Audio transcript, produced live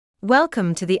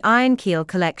Welcome to the Iron Keel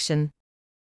collection.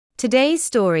 Today's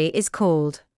story is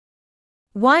called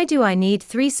Why Do I Need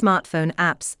 3 Smartphone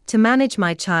Apps to Manage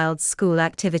My Child's School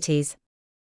Activities?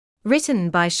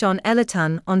 Written by Sean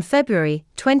Ellerton on February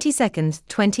 22,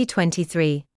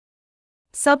 2023.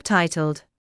 Subtitled,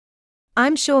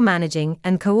 I'm sure managing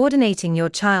and coordinating your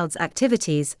child's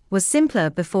activities was simpler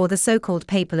before the so-called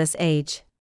paperless age.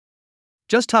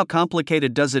 Just how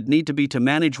complicated does it need to be to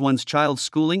manage one's child's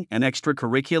schooling and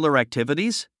extracurricular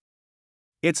activities?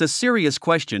 It's a serious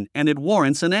question and it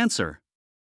warrants an answer.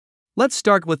 Let's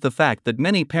start with the fact that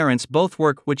many parents both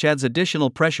work, which adds additional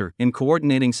pressure in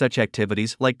coordinating such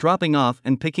activities like dropping off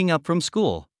and picking up from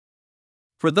school.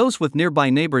 For those with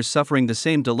nearby neighbors suffering the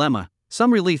same dilemma,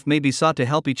 some relief may be sought to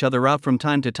help each other out from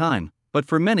time to time, but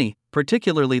for many,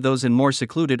 particularly those in more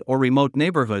secluded or remote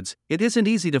neighborhoods, it isn't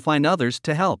easy to find others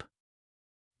to help.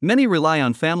 Many rely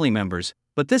on family members,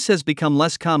 but this has become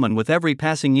less common with every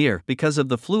passing year because of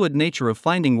the fluid nature of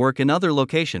finding work in other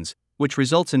locations, which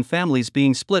results in families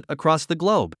being split across the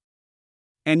globe.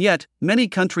 And yet, many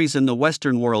countries in the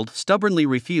Western world stubbornly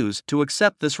refuse to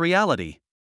accept this reality.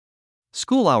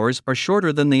 School hours are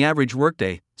shorter than the average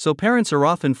workday, so parents are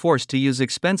often forced to use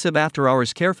expensive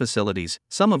after-hours care facilities,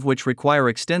 some of which require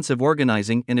extensive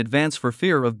organizing in advance for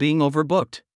fear of being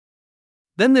overbooked.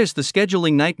 Then there's the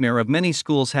scheduling nightmare of many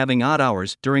schools having odd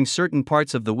hours during certain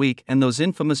parts of the week and those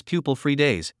infamous pupil-free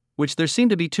days, which there seem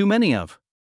to be too many of.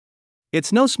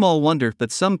 It's no small wonder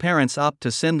that some parents opt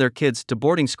to send their kids to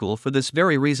boarding school for this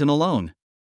very reason alone.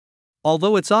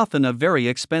 Although it's often a very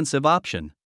expensive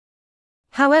option.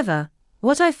 However,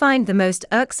 what I find the most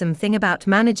irksome thing about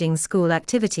managing school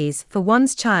activities for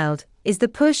one's child is the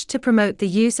push to promote the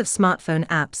use of smartphone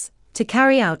apps to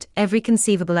carry out every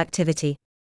conceivable activity.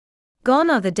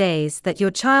 Gone are the days that your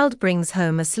child brings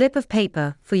home a slip of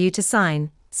paper for you to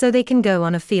sign so they can go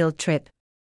on a field trip.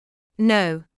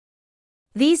 No.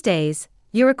 These days,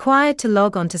 you're required to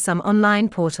log on to some online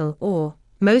portal or,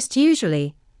 most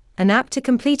usually, an app to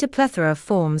complete a plethora of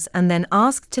forms and then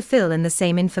asked to fill in the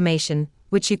same information,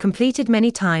 which you completed many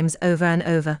times over and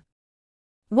over.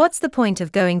 What's the point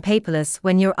of going paperless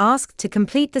when you're asked to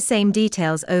complete the same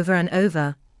details over and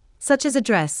over, such as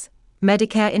address,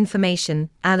 Medicare information,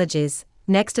 allergies,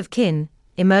 next of kin,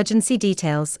 emergency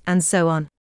details, and so on?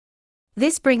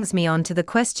 This brings me on to the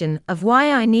question of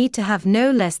why I need to have no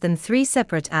less than 3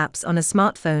 separate apps on a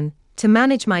smartphone to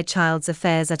manage my child's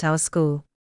affairs at our school.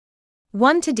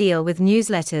 One to deal with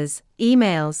newsletters,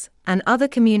 emails, and other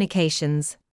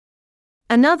communications.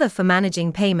 Another for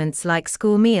managing payments like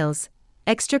school meals,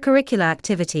 extracurricular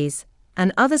activities,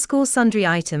 and other school sundry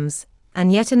items,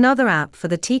 and yet another app for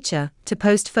the teacher to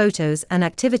post photos and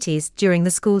activities during the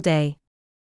school day.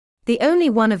 The only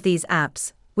one of these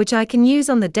apps, which I can use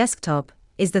on the desktop,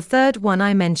 is the third one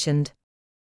I mentioned.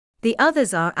 The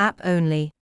others are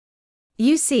app-only.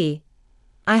 You see,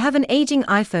 I have an aging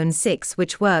iPhone 6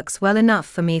 which works well enough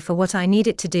for me for what I need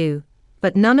it to do,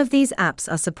 but none of these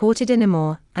apps are supported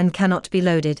anymore and cannot be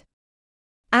loaded.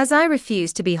 As I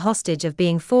refuse to be hostage of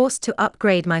being forced to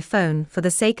upgrade my phone for the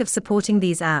sake of supporting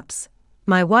these apps,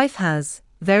 my wife has,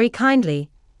 very kindly,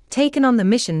 taken on the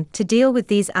mission to deal with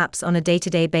these apps on a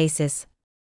day-to-day basis.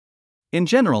 In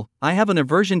general, I have an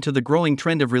aversion to the growing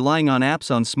trend of relying on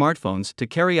apps on smartphones to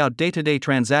carry out day-to-day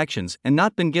transactions and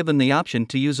not been given the option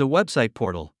to use a website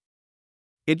portal.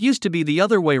 It used to be the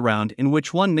other way round, in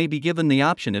which one may be given the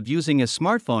option of using a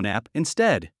smartphone app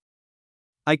instead.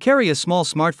 I carry a small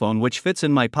smartphone which fits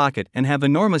in my pocket and have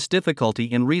enormous difficulty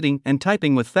in reading and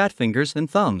typing with fat fingers and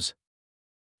thumbs.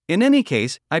 In any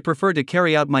case, I prefer to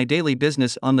carry out my daily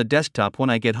business on the desktop when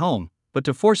I get home, but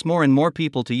to force more and more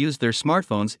people to use their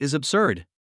smartphones is absurd.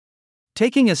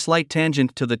 Taking a slight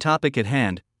tangent to the topic at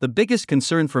hand, the biggest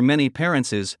concern for many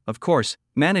parents is, of course,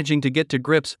 managing to get to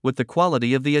grips with the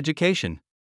quality of the education.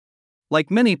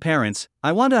 Like many parents,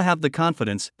 I want to have the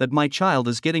confidence that my child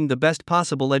is getting the best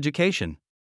possible education.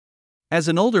 As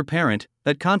an older parent,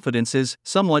 that confidence is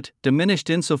somewhat diminished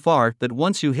insofar that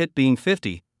once you hit being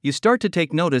 50, you start to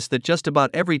take notice that just about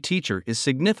every teacher is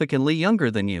significantly younger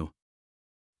than you.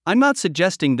 I'm not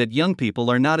suggesting that young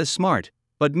people are not as smart,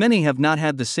 but many have not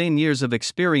had the same years of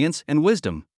experience and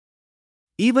wisdom.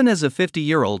 Even as a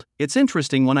 50-year-old, it's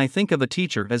interesting when I think of a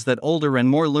teacher as that older and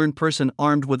more learned person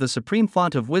armed with a supreme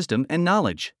font of wisdom and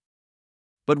knowledge.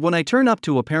 But when I turn up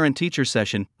to a parent-teacher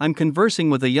session, I'm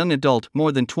conversing with a young adult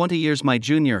more than 20 years my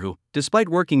junior who, despite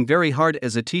working very hard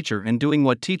as a teacher and doing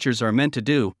what teachers are meant to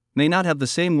do, may not have the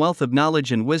same wealth of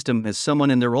knowledge and wisdom as someone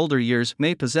in their older years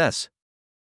may possess.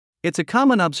 It's a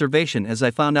common observation, as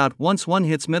I found out once one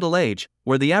hits middle age,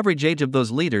 where the average age of those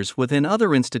leaders within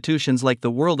other institutions like the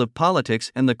world of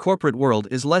politics and the corporate world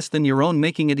is less than your own,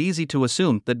 making it easy to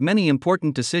assume that many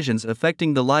important decisions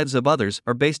affecting the lives of others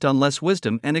are based on less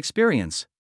wisdom and experience.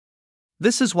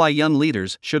 This is why young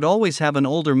leaders should always have an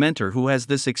older mentor who has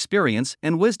this experience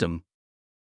and wisdom.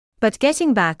 But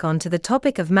getting back onto the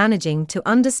topic of managing to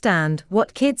understand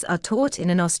what kids are taught in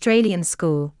an Australian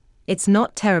school, it's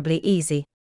not terribly easy.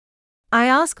 I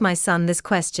ask my son this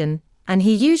question, and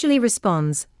he usually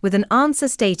responds with an answer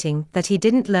stating that he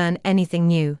didn't learn anything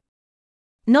new.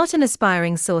 Not an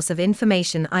aspiring source of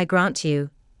information, I grant you,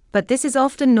 but this is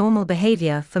often normal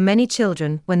behavior for many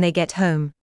children when they get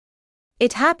home.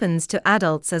 It happens to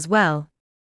adults as well.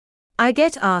 I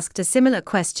get asked a similar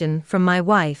question from my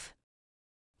wife.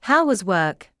 How was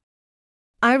work?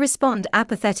 I respond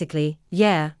apathetically,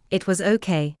 yeah, it was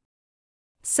okay.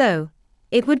 So,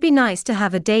 it would be nice to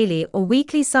have a daily or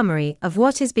weekly summary of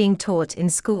what is being taught in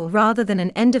school rather than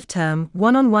an end-of-term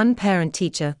one-on-one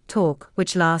parent-teacher talk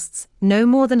which lasts no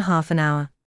more than half an hour.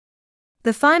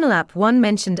 The final app one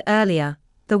mentioned earlier,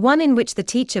 the one in which the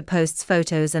teacher posts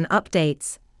photos and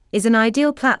updates, is an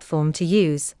ideal platform to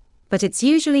use, but it's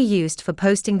usually used for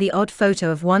posting the odd photo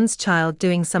of one's child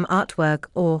doing some artwork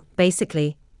or,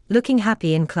 basically, looking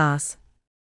happy in class.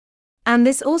 And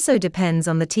this also depends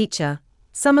on the teacher,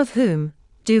 some of whom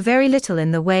do very little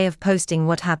in the way of posting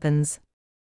what happens.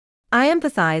 I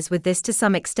empathize with this to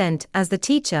some extent, as the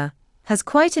teacher has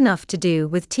quite enough to do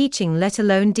with teaching, let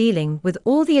alone dealing with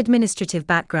all the administrative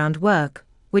background work,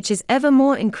 which is ever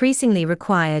more increasingly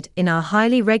required in our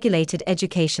highly regulated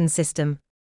education system.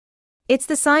 It's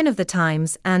the sign of the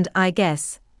times, and I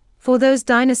guess, for those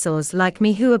dinosaurs like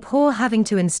me who abhor having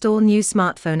to install new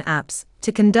smartphone apps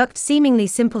to conduct seemingly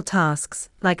simple tasks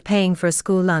like paying for a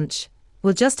school lunch,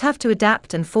 we'll just have to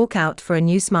adapt and fork out for a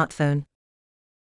new smartphone.